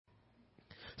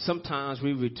Sometimes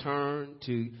we return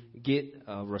to get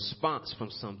a response from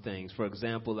some things. For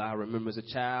example, I remember as a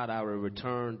child, I would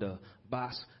return the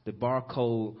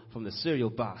barcode from the cereal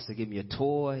box to give me a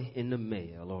toy in the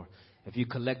mail. Or if you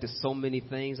collected so many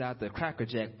things out the Cracker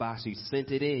Jack box, you sent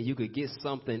it in, you could get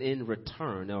something in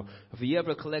return. Or if you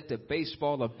ever collected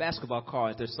baseball or basketball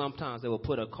cards, there's sometimes they will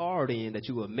put a card in that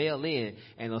you will mail in,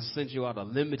 and they'll send you out a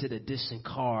limited edition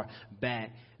card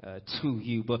back to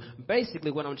you. But basically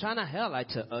what I'm trying to highlight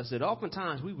to us is that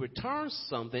oftentimes we return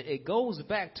something, it goes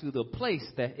back to the place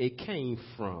that it came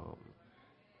from.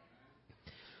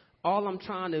 All I'm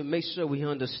trying to make sure we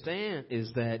understand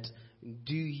is that,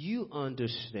 do you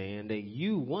understand that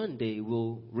you one day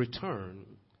will return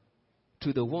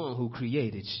to the one who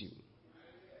created you?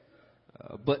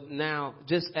 But now,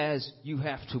 just as you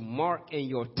have to mark in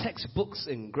your textbooks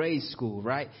in grade school,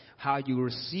 right, how you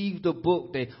receive the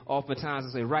book, they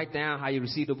oftentimes say, write down how you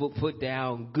receive the book, put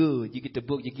down good. You get the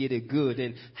book, you get it good.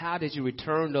 And how did you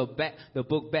return the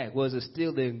book back? Was it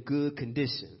still in good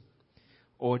condition?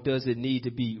 Or does it need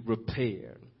to be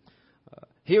repaired?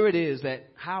 Here it is that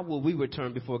how will we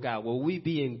return before God? Will we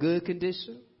be in good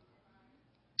condition?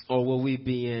 Or will we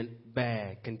be in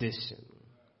bad condition?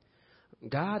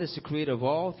 God is the creator of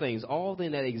all things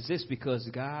that exist because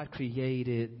God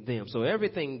created them. So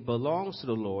everything belongs to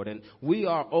the Lord, and we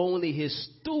are only his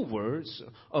stewards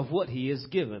of what he has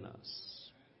given us.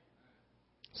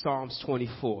 Psalms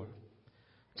 24.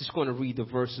 Just going to read the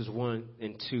verses 1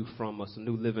 and 2 from us, the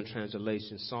New Living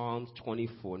Translation. Psalms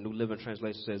 24, New Living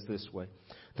Translation says this way.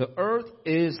 The earth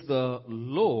is the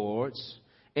Lord's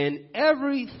and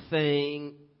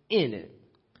everything in it.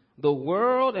 The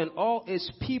world and all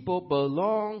its people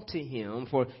belong to him,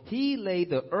 for he laid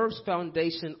the earth's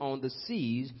foundation on the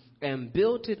seas and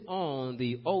built it on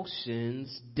the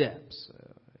ocean's depths.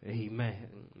 Amen.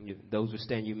 Those who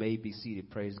stand, you may be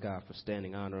seated. Praise God for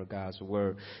standing. Honor God's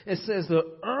word. It says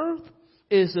the earth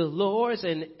is the Lord's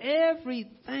and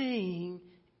everything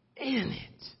in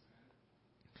it.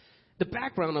 The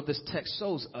background of this text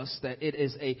shows us that it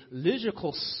is a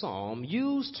liturgical psalm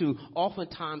used to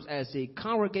oftentimes as a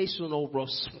congregational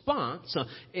response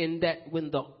in that when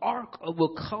the ark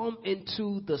will come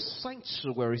into the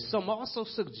sanctuary. Some also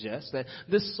suggest that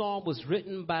this psalm was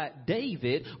written by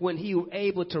David when he was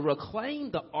able to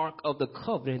reclaim the ark of the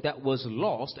covenant that was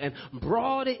lost and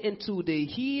brought it into the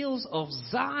hills of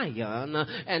Zion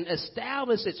and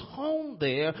established its home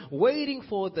there, waiting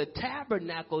for the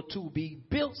tabernacle to be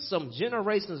built some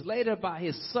generations later by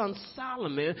his son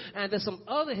Solomon. And then some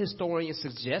other historians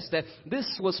suggest that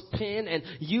this was penned and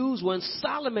used when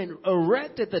Solomon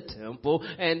erected the temple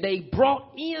and they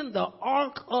brought in the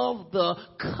Ark of the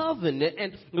Covenant.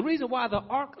 And the reason why the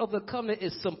Ark of the Covenant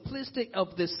is simplistic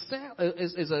of this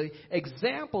is an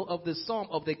example of this psalm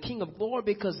of the King of Glory,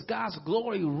 because God's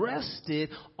glory rested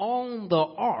on the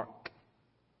Ark.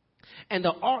 And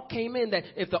the ark came in that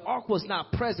if the ark was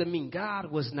not present,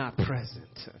 God was not present.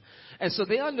 And so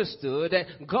they understood that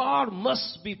God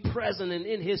must be present, and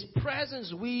in his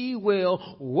presence we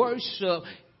will worship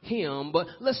him. But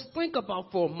let's think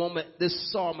about for a moment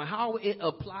this psalm and how it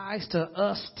applies to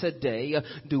us today.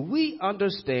 Do we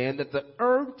understand that the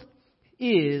earth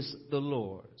is the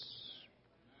Lord's?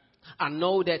 I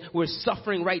know that we're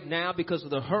suffering right now because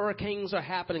of the hurricanes are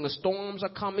happening, the storms are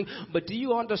coming. But do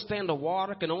you understand the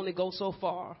water can only go so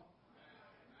far?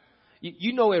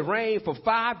 You know, it rained for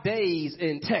 5 days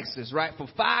in Texas, right? For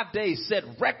 5 days, set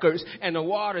records, and the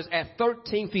water's at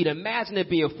 13 feet. Imagine it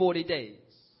being 40 days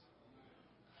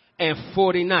and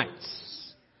 40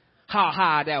 nights. How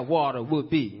high that water would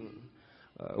be.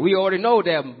 We already know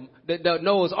that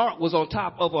Noah's Ark was on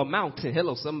top of a mountain.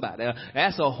 Hello, somebody.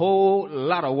 That's a whole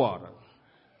lot of water.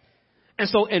 And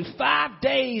so in 5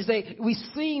 days, we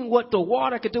seen what the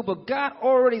water could do, but God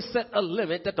already set a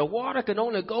limit that the water can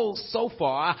only go so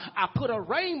far. I put a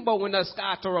rainbow in the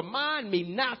sky to remind me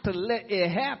not to let it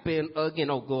happen again.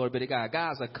 Oh, glory be to God.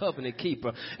 God's a covenant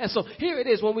keeper. And so here it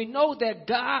is. When we know that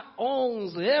God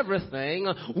owns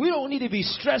everything, we don't need to be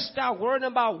stressed out worrying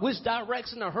about which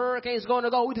direction the hurricane is going to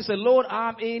go. We just say, Lord,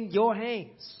 I'm in your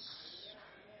hands.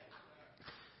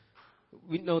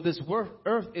 We know this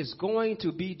earth is going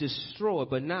to be destroyed,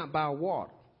 but not by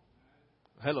water.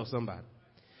 Hello, somebody.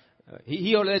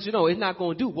 He'll let you know it's not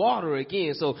going to do water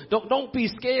again. So don't be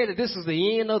scared that this is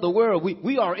the end of the world.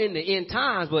 We are in the end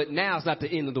times, but now it's not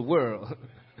the end of the world.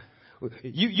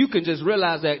 You can just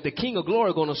realize that the King of Glory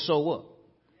is going to show up.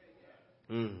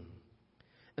 And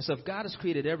so if God has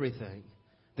created everything,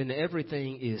 then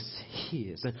everything is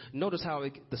his. And notice how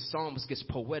the psalmist gets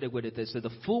poetic with it. They say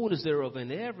the fullness thereof and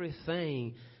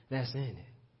everything that's in it.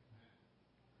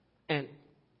 And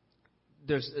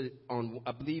there's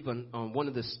I believe on one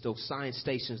of those science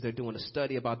stations, they're doing a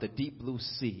study about the deep blue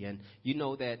sea. And you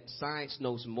know that science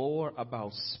knows more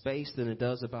about space than it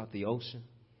does about the ocean.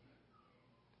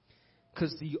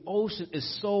 Because the ocean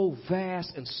is so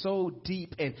vast and so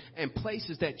deep, and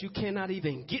places that you cannot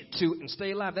even get to and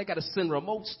stay alive. They got to send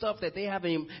remote stuff that they haven't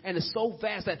even, and it's so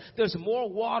vast that there's more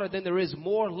water than there is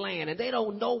more land. And they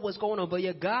don't know what's going on, but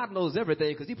yet God knows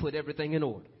everything because he put everything in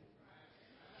order.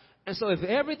 And so if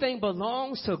everything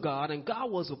belongs to God, and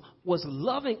God was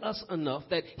loving us enough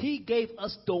that he gave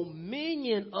us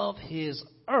dominion of his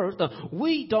earth,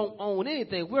 we don't own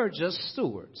anything. We're just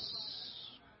stewards.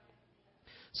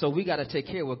 So we got to take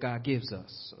care of what God gives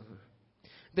us.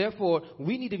 Therefore,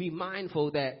 we need to be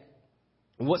mindful that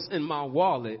what's in my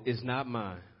wallet is not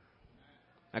mine.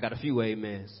 I got a few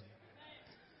amens.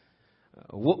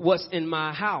 What's in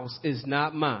my house is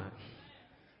not mine.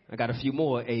 I got a few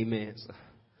more amens.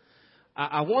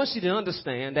 I want you to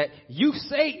understand that you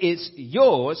say it's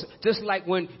yours, just like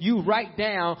when you write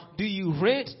down, do you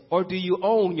rent or do you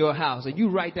own your house? And you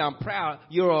write down proud,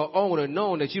 you're an owner,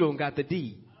 knowing that you don't got the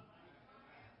deed.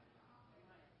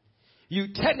 You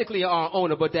technically are an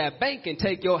owner, but that bank can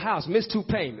take your house, miss 2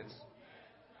 payments.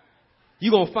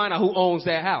 You're going to find out who owns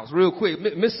that house real quick.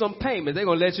 Miss some payments. They're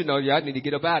going to let you know, y'all need to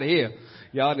get up out of here.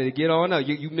 Y'all need to get on up.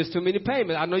 You missed too many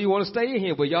payments. I know you want to stay in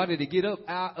here, but y'all need to get up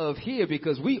out of here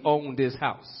because we own this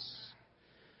house.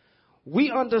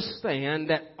 We understand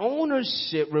that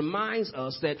ownership reminds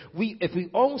us that if we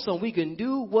own something, we can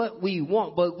do what we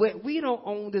want. But we don't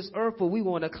own this earth, but we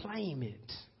want to claim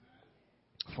it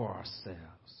for ourselves.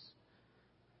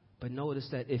 But notice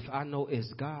that if I know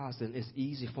it's God's, then it's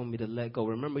easy for me to let go.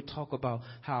 Remember, we talk about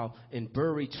how in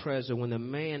buried treasure, when the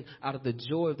man, out of the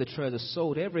joy of the treasure,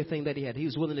 sold everything that he had. He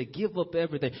was willing to give up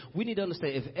everything. We need to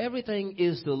understand, if everything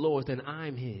is the Lord's, then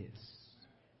I'm his.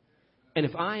 And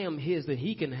if I am his, then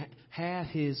he can have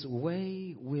his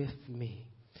way with me.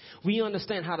 We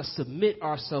understand how to submit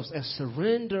ourselves and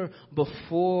surrender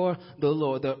before the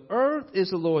Lord. The earth is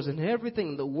the Lord's, and everything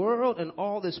in the world and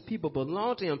all its people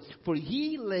belong to him. For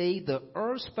he laid the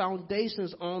earth's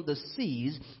foundations on the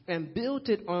seas and built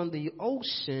it on the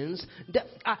oceans.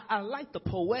 I like the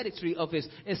poetry of this.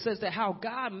 It says that how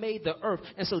God made the earth.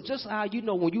 And so just how you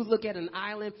know when you look at an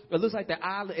island, it looks like the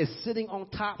island is sitting on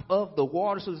top of the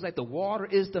water. So it's like the water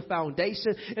is the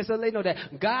foundation. And so they know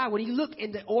that God, when you look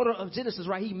in the order of Genesis,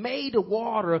 right, he made the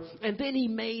water, and then he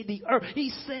made the earth.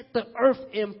 He set the earth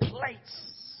in place.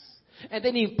 And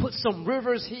then he put some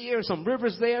rivers here, some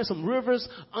rivers there, some rivers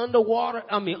under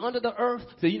the earth.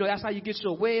 So, you know, that's how you get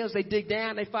your wells. They dig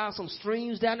down, they find some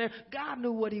streams down there. God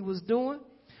knew what he was doing.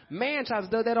 Man tries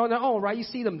to do that on their own, right? You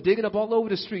see them digging up all over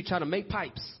the street trying to make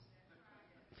pipes.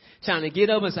 Trying to get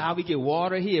up and say, how we get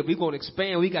water here. We're going to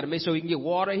expand. We got to make sure we can get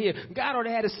water here. God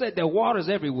already had it set that water's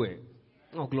everywhere.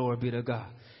 Oh, glory be to God.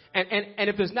 And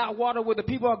if there's not water where the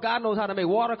people are, God knows how to make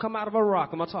water come out of a rock.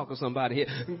 Am I talking to somebody here?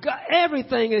 God,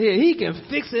 everything in here, he can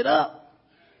fix it up.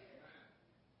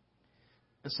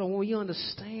 And so when we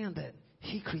understand that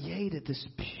he created this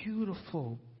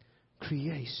beautiful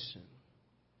creation,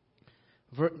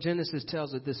 Genesis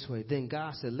tells it this way. Then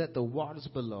God said, let the waters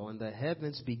below and the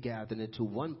heavens be gathered into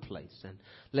one place, and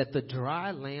let the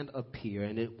dry land appear.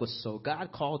 And it was so.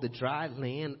 God called the dry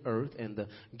land earth, and the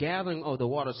gathering of the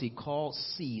waters he called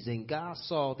seas. And God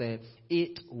saw that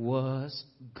it was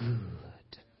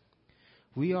good.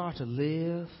 We are to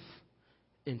live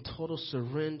in total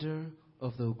surrender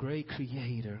of the great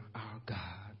Creator, our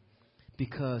God,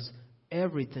 because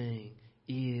everything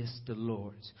is the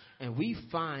Lord's. And we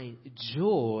find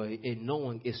joy in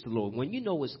knowing it's the Lord. When you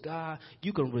know it's God,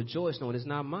 you can rejoice knowing it's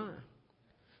not mine.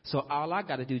 So all I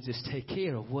got to do is just take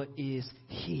care of what is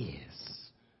his.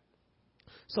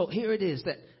 So here it is,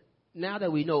 that now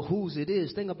that we know whose it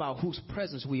is, think about whose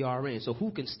presence we are in. So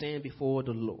who can stand before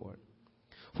the Lord?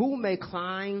 Who may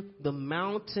climb the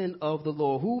mountain of the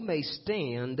Lord? Who may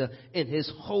stand in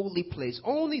his holy place?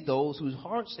 Only those whose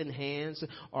hearts and hands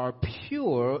are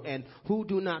pure and who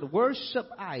do not worship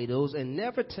idols and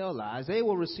never tell lies. They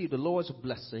will receive the Lord's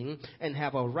blessing and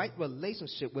have a right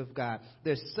relationship with God,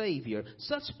 their Savior.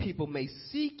 Such people may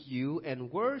seek you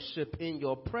and worship in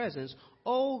your presence,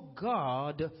 O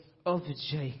God of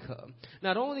Jacob.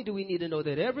 Not only do we need to know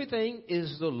that everything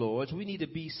is the Lord's, we need to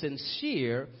be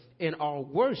sincere in our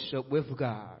worship with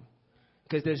God,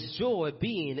 because there's joy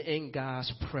being in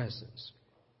God's presence.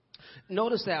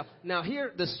 Notice that now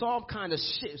here the psalm kind of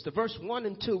shifts. The verse 1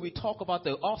 and 2, we talk about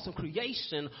the awesome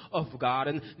creation of God.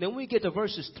 And then we get to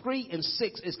verses 3 and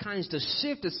 6, it's kind of the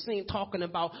shift the scene talking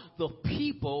about the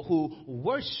people who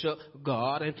worship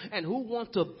God and who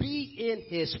want to be in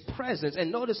his presence.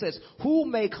 And notice it says, who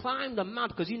may climb the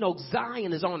mountain? Because you know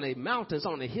Zion is on a mountain, it's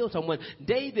on a hilltop. When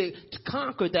David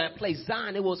conquered that place,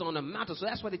 Zion, it was on a mountain. So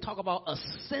that's why they talk about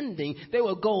ascending. They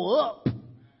will go up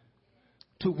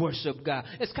to worship God.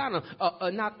 It's kind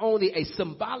of not only a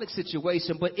symbolic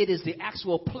situation, but it is the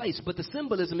actual place. But the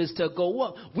symbolism is to go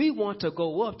up. We want to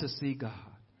go up to see God.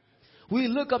 We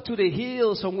look up to the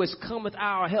hills from which cometh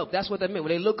our help. That's what that meant.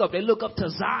 When they look up to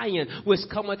Zion, which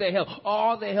cometh their help.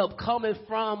 All their help coming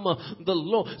from the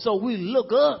Lord. So we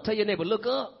look up. Tell your neighbor, look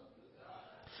up.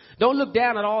 Don't look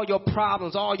down at all your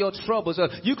problems, all your troubles.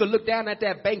 You can look down at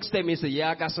that bank statement and say, yeah,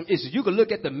 I got some issues. You can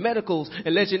look at the medicals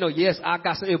and let you know, yes, I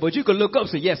got some issues. But you can look up and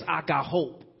say, yes, I got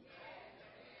hope.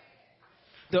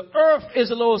 The earth is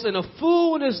the Lord's and the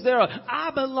fullness thereof. I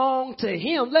belong to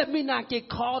him. Let me not get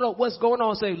caught up what's going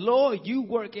on. Say, Lord, you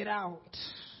work it out.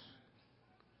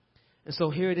 And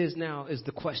so here it is now is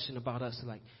the question about us.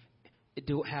 Like,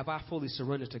 have I fully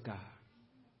surrendered to God?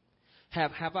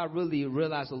 Have I really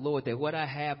realized, the Lord, that what I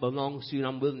have belongs to you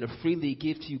and I'm willing to freely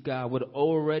give to you, God, what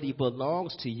already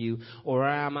belongs to you? Or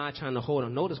am I trying to hold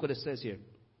on? Notice what it says here.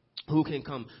 Who can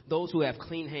come? Those who have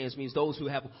clean hands means those who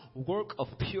have work of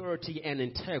purity and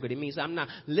integrity. It means I'm not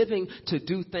living to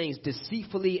do things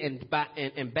deceitfully and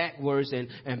backwards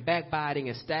and backbiting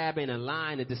and stabbing and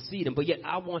lying and deceiving. But yet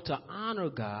I want to honor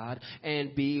God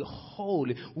and be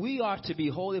holy. We are to be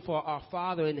holy, for our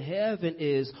Father in heaven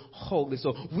is holy.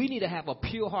 So we need to have a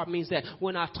pure heart. Means that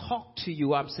when I talk to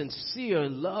you, I'm sincere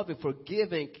and loving,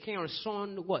 forgiving, caring,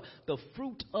 showing what? The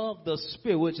fruit of the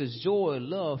Spirit, which is joy,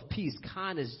 love, peace,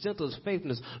 kindness, gentleness,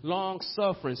 faithfulness,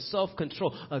 long-suffering,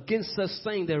 self-control. Against such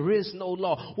thing there is no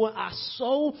law. When I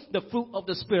sow the fruit of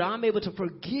the Spirit, I'm able to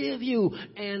forgive you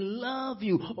and love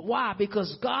you. Why?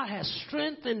 Because God has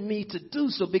strengthened me to do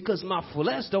so, because my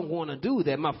flesh don't want to do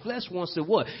that. My flesh wants to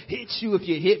what? Hit you if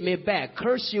you hit me back.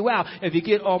 Curse you out if you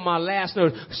get on my last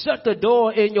nerve. Shut the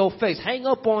door in your face. Hang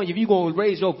up on you if you're going to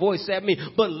raise your voice at me.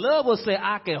 But love will say,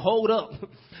 I can hold up.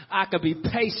 I can be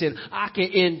patient. I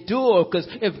can endure. Because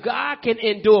if God can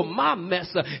endure my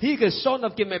mess, he can sure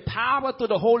enough give me power through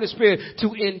the Holy Spirit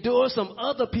to endure some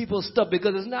other people's stuff,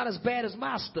 because it's not as bad as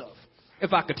my stuff,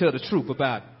 if I could tell the truth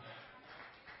about it.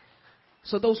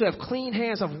 So those who have clean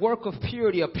hands, have work of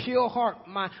purity, a pure heart,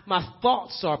 my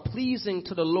thoughts are pleasing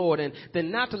to the Lord, and then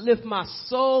not to lift my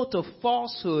soul to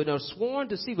falsehood or sworn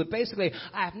deceit. But basically,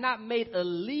 I have not made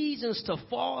allegiance to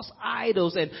false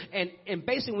idols. And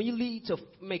basically, when you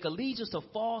make allegiance to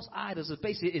false idols,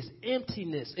 it's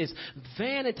emptiness, it's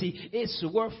vanity, it's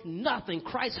worth nothing.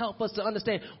 Christ help us to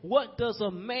understand, what does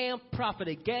a man profit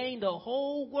to gain the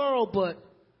whole world but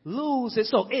lose it?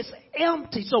 So it's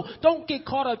empty. So don't get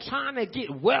caught up trying to get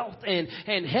wealth and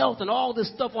health and all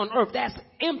this stuff on earth. That's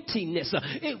emptiness.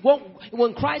 It won't,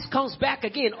 when Christ comes back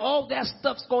again, all that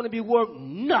stuff's going to be worth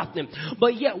nothing.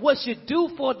 But yet what you do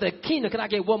for the kingdom, can I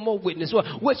get one more witness?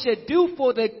 What you do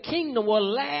for the kingdom will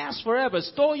last forever.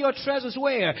 Store your treasures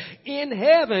where? In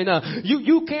heaven.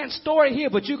 You can't store it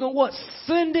here, but you can what?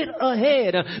 Send it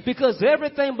ahead, because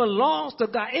everything belongs to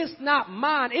God. It's not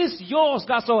mine. It's yours,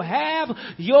 God. So have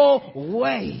your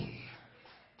way.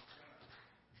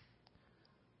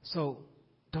 So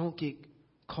don't get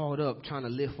caught up trying to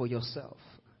live for yourself.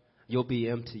 You'll be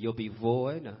empty. You'll be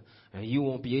void, and you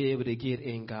won't be able to get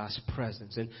in God's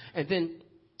presence. And then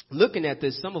looking at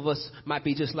this, some of us might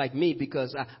be just like me,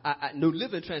 because New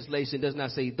Living Translation does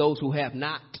not say those who have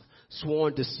not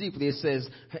sworn deceitfully. It says,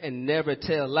 and never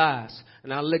tell lies.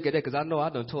 And I look at that because I know I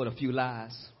done told a few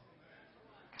lies.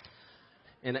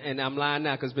 And I'm lying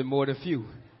now because it's been more than a few.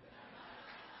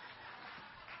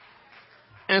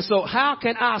 And so how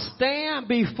can I stand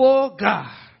before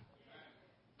God?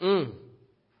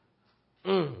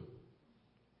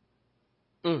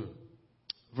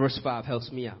 Verse 5 helps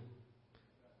me out.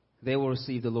 They will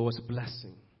receive the Lord's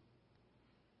blessing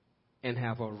and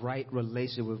have a right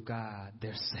relationship with God,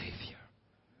 their Savior.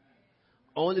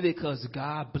 Only because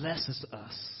God blesses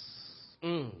us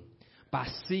by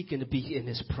seeking to be in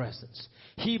his presence.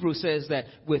 Hebrews says that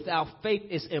without faith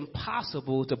it's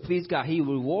impossible to please God. He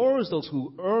rewards those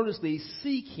who earnestly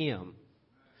seek him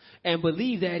and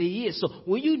believe that he is. So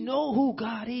when you know who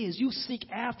God is, you seek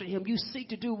after him. You seek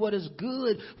to do what is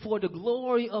good for the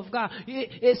glory of God.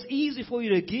 It's easy for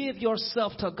you to give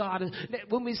yourself to God. And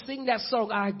when we sing that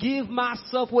song, I give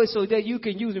myself away so that you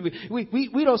can use me.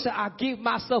 We don't say I give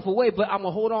myself away, but I'm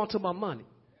going to hold on to my money.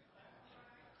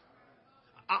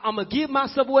 I'm going to give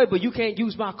myself away, but you can't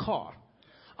use my car.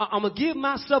 I'm going to give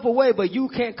myself away, but you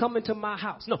can't come into my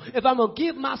house. No, if I'm going to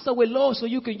give myself away, Lord, so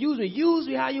you can use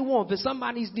me how you want. If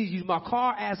somebody needs to use my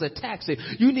car as a taxi,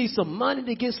 you need some money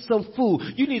to get some food.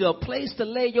 You need a place to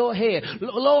lay your head.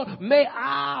 Lord, may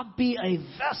I be a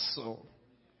vessel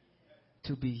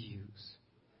to be used.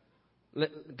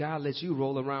 God lets you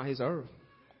roll around his earth.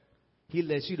 He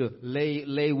lets you to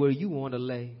lay where you want to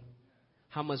lay.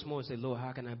 How much more say, Lord,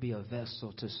 how can I be a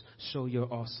vessel to show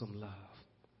your awesome love?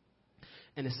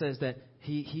 And it says that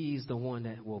he's the one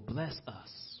that will bless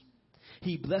us.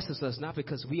 He blesses us not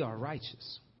because we are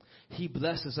righteous. He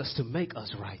blesses us to make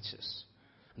us righteous.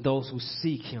 Those who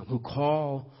seek him, who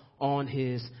call on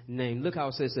his name. Look how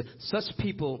it says that such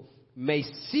people may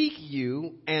seek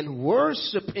you and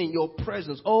worship in your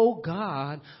presence, O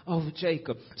God of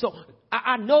Jacob. So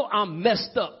I know I'm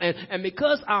messed up, and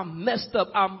because I'm messed up,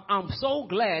 I'm so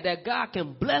glad that God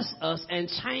can bless us and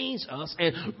change us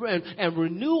and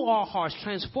renew our hearts,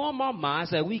 transform our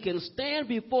minds, that we can stand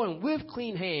before him with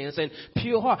clean hands and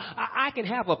pure heart. I can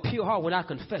have a pure heart when I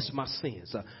confess my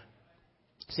sins.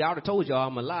 See, I already told y'all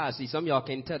I'm a liar. See, some of y'all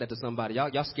can't tell that to somebody.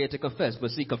 Y'all scared to confess, but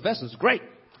see, confession's great.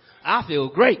 I feel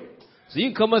great. So you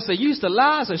can come and say, you used to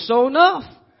lie, so sure enough.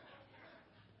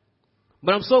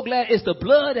 But I'm so glad it's the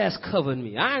blood that's covered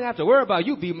me. I ain't have to worry about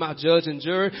you being my judge and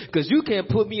jury, because you can't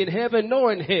put me in heaven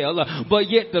nor in hell.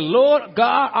 But yet the Lord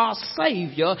God, our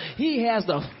Savior, he has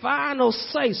the final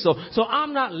say. So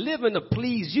I'm not living to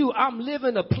please you. I'm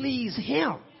living to please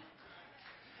him.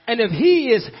 And if he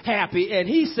is happy and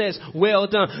he says, well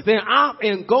done, then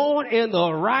I'm going in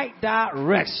the right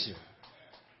direction.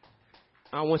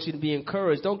 I want you to be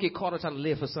encouraged. Don't get caught up trying to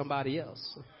live for somebody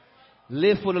else.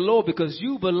 Live for the Lord, because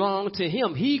you belong to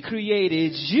him. He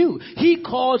created you. He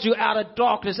called you out of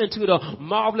darkness into the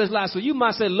marvelous light. So you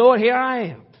might say, Lord, here I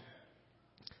am.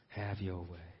 Have your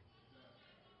way.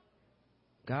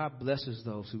 God blesses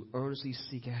those who earnestly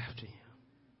seek after him.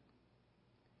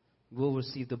 Will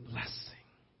receive the blessing.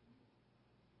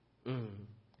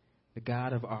 The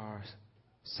God of our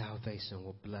salvation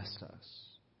will bless us.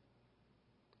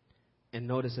 And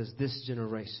notice as this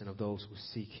generation of those who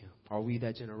seek him. Are we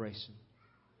that generation?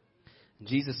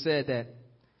 Jesus said that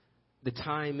the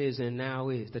time is and now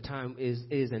is. The time is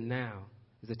and now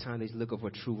is the time he's looking for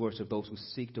true worship. Those who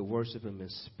seek to worship him in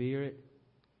spirit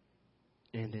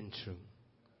and in truth.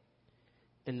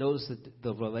 And notice that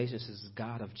the relationship is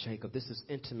God of Jacob. This is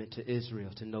intimate to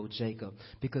Israel to know Jacob,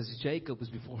 because Jacob was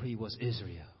before he was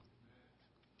Israel.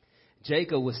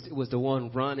 Jacob was the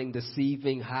one running,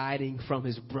 deceiving, hiding from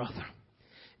his brother.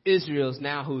 Israel's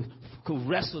now who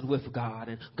wrestled with God,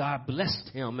 and God blessed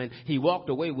him, and he walked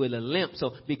away with a limp.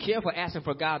 So be careful asking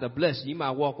for God to bless you. You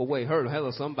might walk away hurt or hell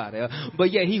or somebody else. But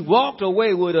yet he walked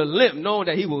away with a limp, knowing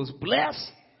that he was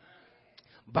blessed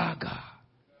by God.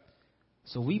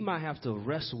 So we might have to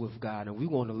wrestle with God, and we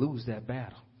want to lose that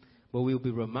battle. But we'll be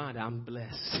reminded, I'm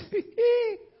blessed.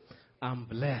 I'm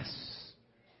blessed.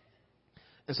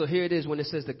 And so here it is when it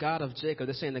says the God of Jacob.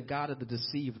 They're saying the God of the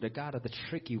deceiver, the God of the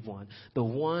tricky one, the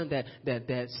one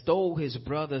that stole his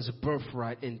brother's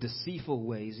birthright in deceitful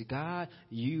ways. God,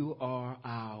 you are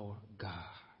our God.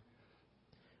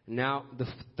 Now the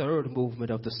third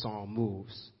movement of the psalm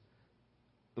moves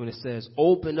when it says,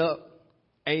 open up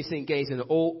ancient gates and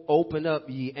open up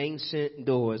ye ancient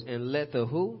doors, and let the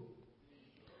who?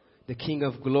 The King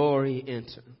of glory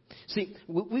enter. See,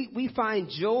 we find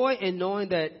joy in knowing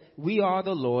that we are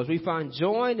the Lord's. We find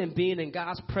joy in being in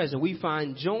God's presence. We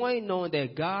find joy in knowing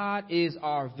that God is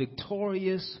our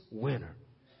victorious winner.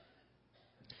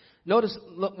 Notice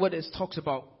what it talks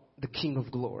about the King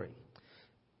of glory.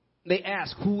 They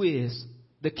ask, who is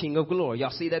the King of glory?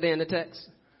 Y'all see that there in the text?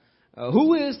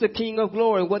 Who is the King of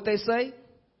glory? What they say?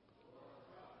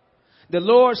 The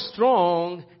Lord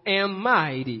strong and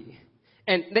mighty.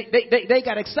 And they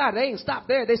got excited. They ain't stopped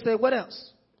there. They said, what else?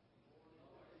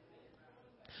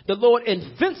 The Lord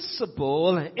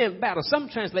invincible in battle. Some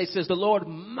translation says the Lord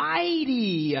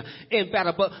mighty in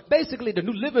battle. But basically the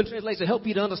New Living Translation help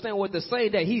you to understand what they're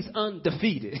saying, that he's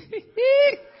undefeated.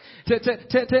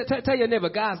 Tell your neighbor,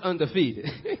 God's undefeated.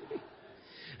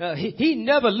 He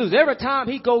never loses. Every time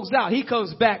he goes out, he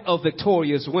comes back a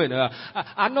victorious winner.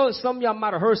 I know some of y'all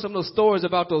might have heard some of those stories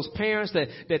about those parents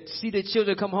that see their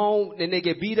children come home and they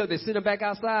get beat up. They send them back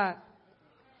outside.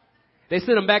 They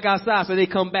send them back outside so they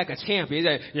come back a champion.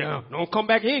 They say, don't come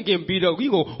back in getting beat up.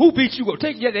 Who beat you? Go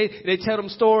take you. They tell them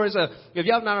stories. If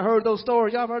y'all not heard those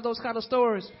stories, y'all heard those kind of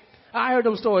stories. I heard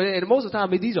them stories, and most of the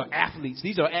time, these are athletes.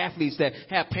 These are athletes that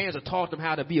have parents that taught them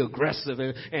how to be aggressive,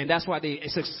 and that's why they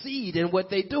succeed in what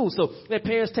they do. So their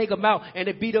parents take them out, and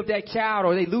they beat up that child,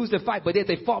 or they lose the fight, but if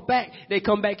they fought back, they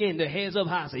come back in, their heads up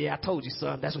high, and say, yeah, I told you,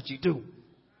 son, that's what you do.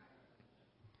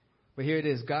 But here it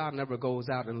is, God never goes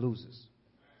out and loses.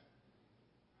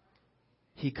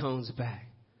 He comes back.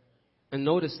 And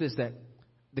notice this, that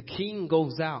the king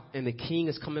goes out and the king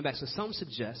is coming back. So some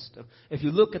suggest, if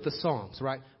you look at the Psalms,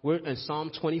 right? We're in Psalm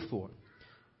 24.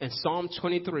 In Psalm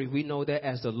 23, we know that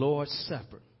as the Lord's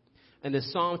shepherd. And in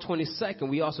Psalm 22,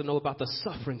 we also know about the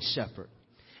suffering shepherd.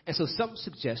 And so some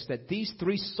suggest that these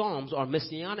three Psalms are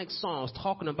messianic Psalms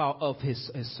talking about of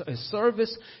his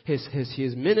service,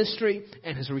 his ministry,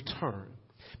 and his return.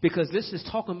 Because this is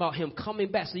talking about him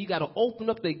coming back. So you got to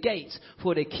open up the gates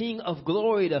for the King of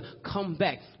glory to come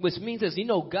back. Which means this,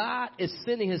 God is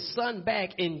sending his son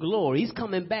back in glory. He's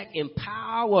coming back in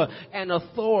power and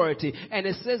authority. And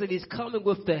it says that he's coming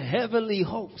with the heavenly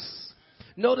hosts.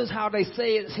 Notice how they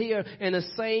say it here in the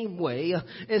same way.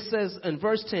 It says in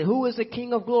verse 10, who is the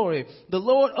King of glory? The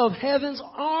Lord of heaven's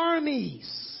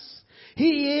armies.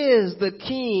 He is the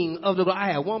King of the.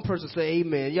 I had one person say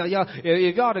amen. Y'all,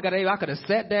 if y'all got amen, I could have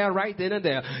sat down right then and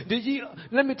there.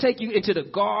 Let me take you into the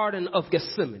Garden of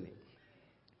Gethsemane.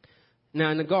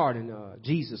 Now in the garden,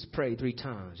 Jesus prayed 3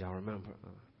 times. Y'all remember?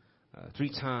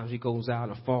 3 times he goes out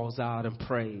and falls out and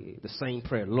prays the same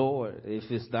prayer. Lord,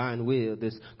 if it's thine will,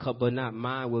 this cup, but not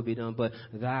mine will be done, but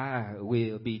thy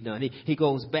will be done. He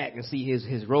goes back and see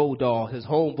his road dog, his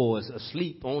homeboys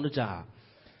asleep on the job.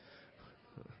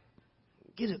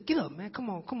 Get up, man. Come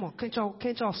on. Can't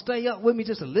y'all stay up with me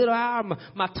just a little hour?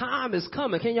 My time is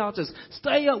coming. Can y'all just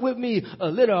stay up with me a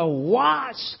little?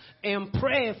 Watch and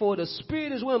pray, for the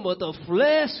spirit is willing, but the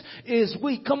flesh is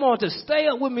weak. Come on, just stay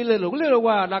up with me a little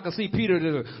while. And I can see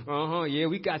Peter. Yeah,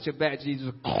 we got your back,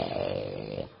 Jesus.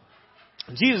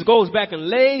 Jesus goes back and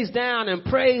lays down and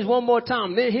prays one more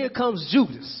time. Then here comes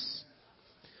Judas.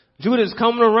 Judas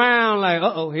coming around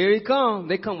like, here he comes.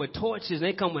 They come with torches,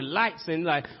 they come with lights, and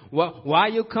like, well, why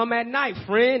you come at night,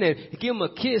 friend? And give him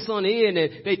a kiss on the ear,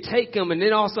 and they take him, and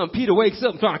then all of a sudden Peter wakes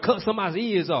up trying to cut somebody's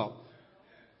ears off.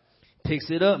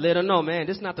 Picks it up, let him know, man,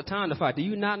 this is not the time to fight. Do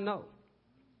you not know?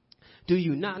 Do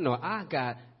you not know? I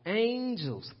got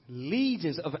angels,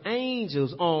 legions of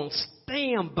angels on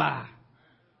standby.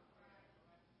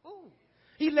 Ooh.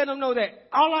 He let them know that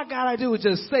all I got to do is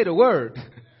just say the word,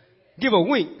 give a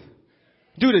wink,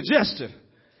 do the gesture,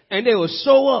 and they will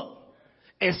show up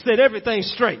and set everything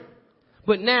straight.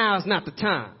 But now is not the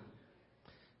time.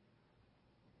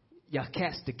 Y'all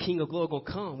catch the King of glory gonna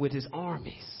come with his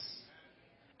armies.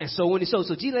 And so when so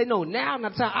Jesus let know now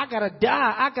not the time. I gotta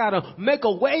die. I gotta make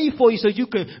a way for you so you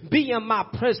can be in my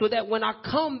presence, so that when I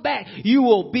come back, you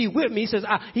will be with me. He says,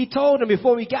 he told him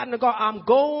before he got in the car, I'm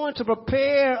going to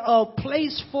prepare a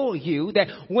place for you, that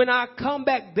when I come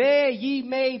back there, ye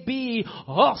may be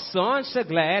also. I'm so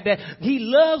glad that he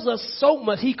loves us so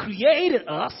much. He created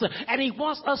us and he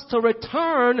wants us to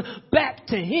return back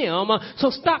to him.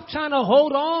 So stop trying to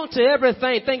hold on to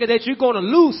everything, thinking that you're going to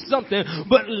lose something,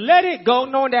 but let it go,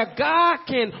 knowing that God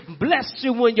can bless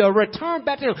you when you return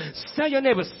back to him. Tell your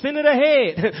neighbor, send it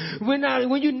ahead.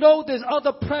 When you know there's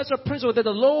other pressure principle that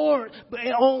the Lord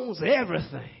owns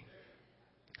everything.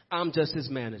 I'm just his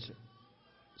manager.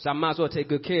 So I might as well take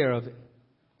good care of it,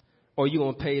 or you're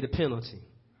going to pay the penalty.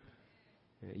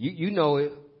 You know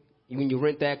it when you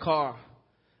rent that car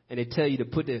and they tell you to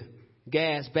put the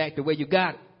gas back the way you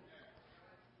got it.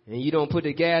 And you don't put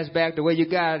the gas back the way you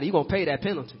got it, you're going to pay that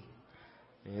penalty.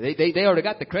 They already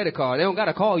got the credit card. They don't got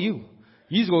to call you.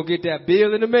 You just going to get that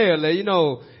bill in the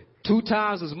mail. 2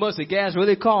 times as much the gas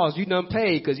really costs. You done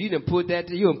paid because you done put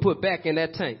back in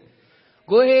that tank.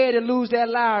 Go ahead and lose that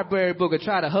library book and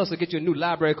try to hustle, get you a new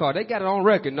library card. They got it on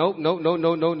record. No.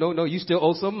 You still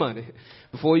owe some money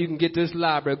before you can get this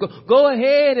library. Go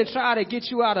ahead and try to get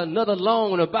you out another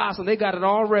loan or buy some. They got it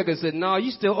on record. Said, no,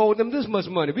 you still owe them this much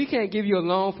money. We can't give you a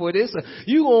loan for this.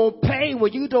 You going to pay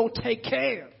when you don't take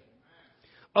care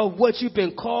of what you've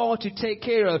been called to take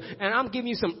care of. And I'm giving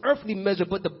you some earthly measure,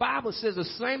 but the Bible says the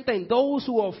same thing. Those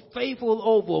who are faithful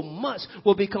over much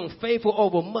will become faithful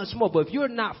over much more. But if you're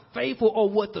not faithful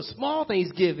over what the small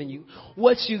thing's giving you,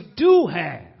 what you do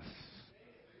have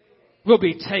will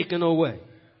be taken away.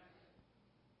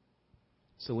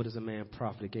 So what does a man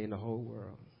profit to gain the whole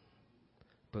world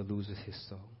but loses his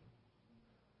soul?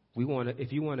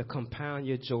 If you want to compound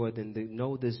your joy, then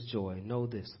know this joy. Know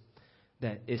this,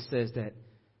 that it says that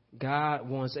God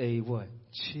wants a what?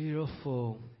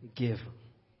 Cheerful giver.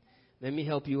 Let me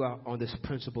help you out on this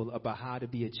principle about how to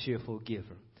be a cheerful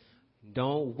giver.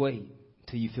 Don't wait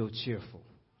till you feel cheerful.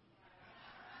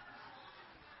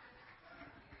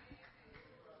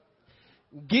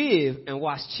 Give and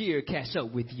watch cheer catch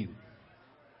up with you.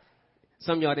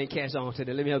 Some of y'all didn't catch on to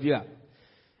that. Let me help you out.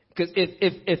 Because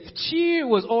if cheer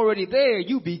was already there,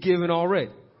 you'd be giving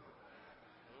already.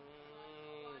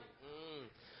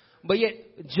 But yet,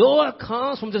 joy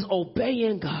comes from just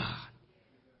obeying God.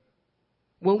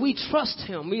 When we trust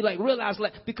Him, we realize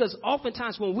because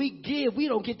oftentimes when we give, we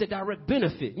don't get the direct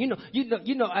benefit.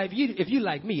 If you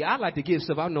like me, I like to give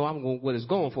stuff. I know what it's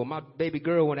going for. My baby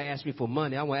girl, when they ask me for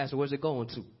money, I want to ask her, where's it going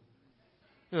to?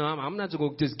 I'm not just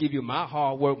going to just give you my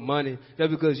hard work money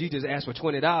just because you just asked for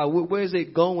 $20. Where's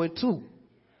it going to?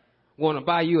 Want to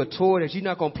buy you a toy that you're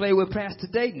not going to play with past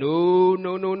today? No.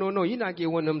 You're not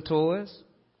getting one of them toys.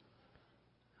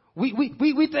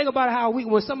 We think about how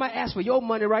when somebody asks for your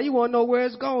money, right, you want to know where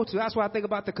it's going to. That's why I think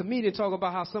about the comedian talking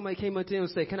about how somebody came up to him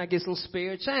and said, can I get some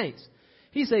spare change?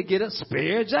 He said, get a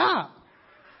spare job.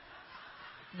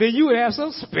 Then you would have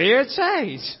some spare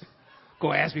change.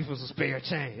 Go ask me for some spare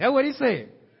change. That's what he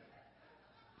said.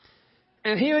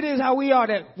 And here it is how we are,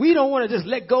 that we don't want to just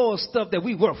let go of stuff that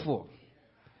we work for.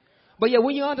 But yet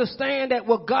when you understand that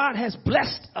what God has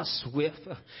blessed us with,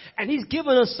 and He's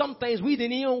given us some things we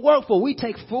didn't even work for, we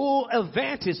take full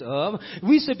advantage of.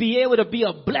 We should be able to be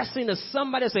a blessing to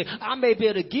somebody and say, I may be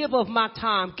able to give of my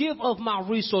time, give of my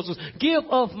resources, give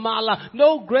of my life.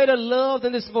 No greater love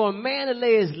than this for a man to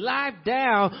lay his life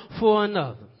down for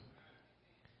another.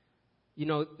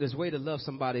 This way to love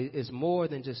somebody is more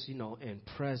than just, in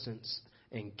presence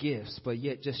and gifts, but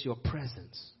yet just your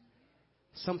presence.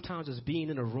 Sometimes it's being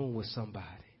in a room with somebody,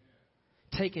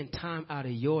 taking time out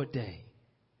of your day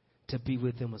to be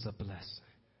with them as a blessing.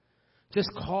 Just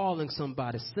calling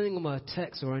somebody, sending them a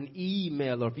text or an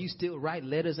email, or if you still write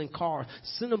letters and cards,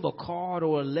 send them a card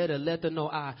or a letter, let them know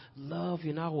I love you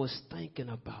and I was thinking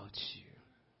about you.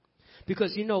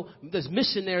 Because, there's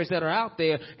missionaries that are out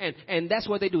there, and that's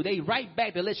what they do. They write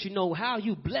back to let you know how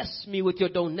you blessed me with your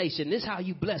donation. This is how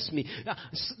you blessed me.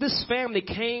 This family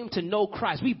came to know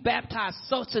Christ. We baptized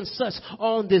such and such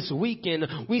on this weekend.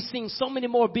 We've seen so many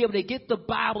more be able to get the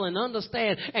Bible and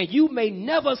understand. And you may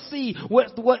never see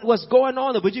what's going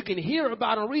on there, but you can hear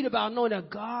about and read about, knowing that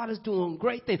God is doing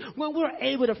great things. When we're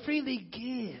able to freely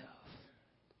give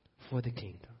for the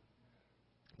kingdom,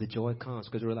 the joy comes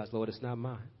because you realize, Lord, it's not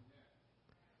mine.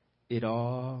 It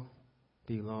all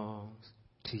belongs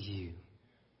to you.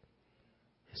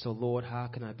 So, Lord, how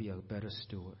can I be a better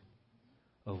steward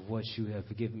of what you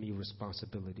have given me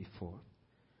responsibility for?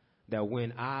 That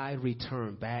when I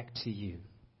return back to you,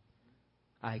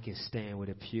 I can stand with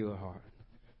a pure heart,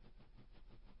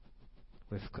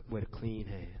 with clean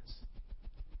hands,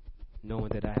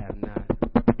 knowing that I have not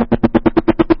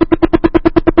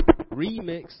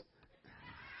remixed,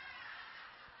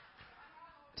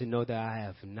 to know that I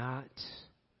have not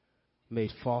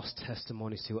made false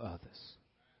testimonies to others,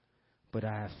 but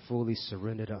I have fully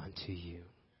surrendered unto you.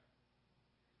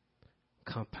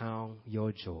 Compound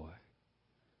your joy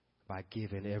by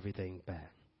giving everything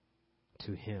back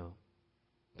to Him,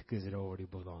 because it already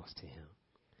belongs to Him.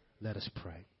 Let us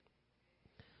pray.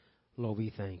 Lord,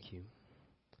 we thank you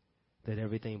that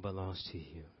everything belongs to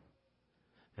you,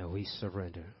 and we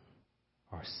surrender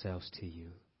ourselves to you,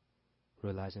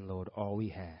 realizing, Lord, all we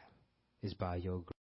have is by your grace.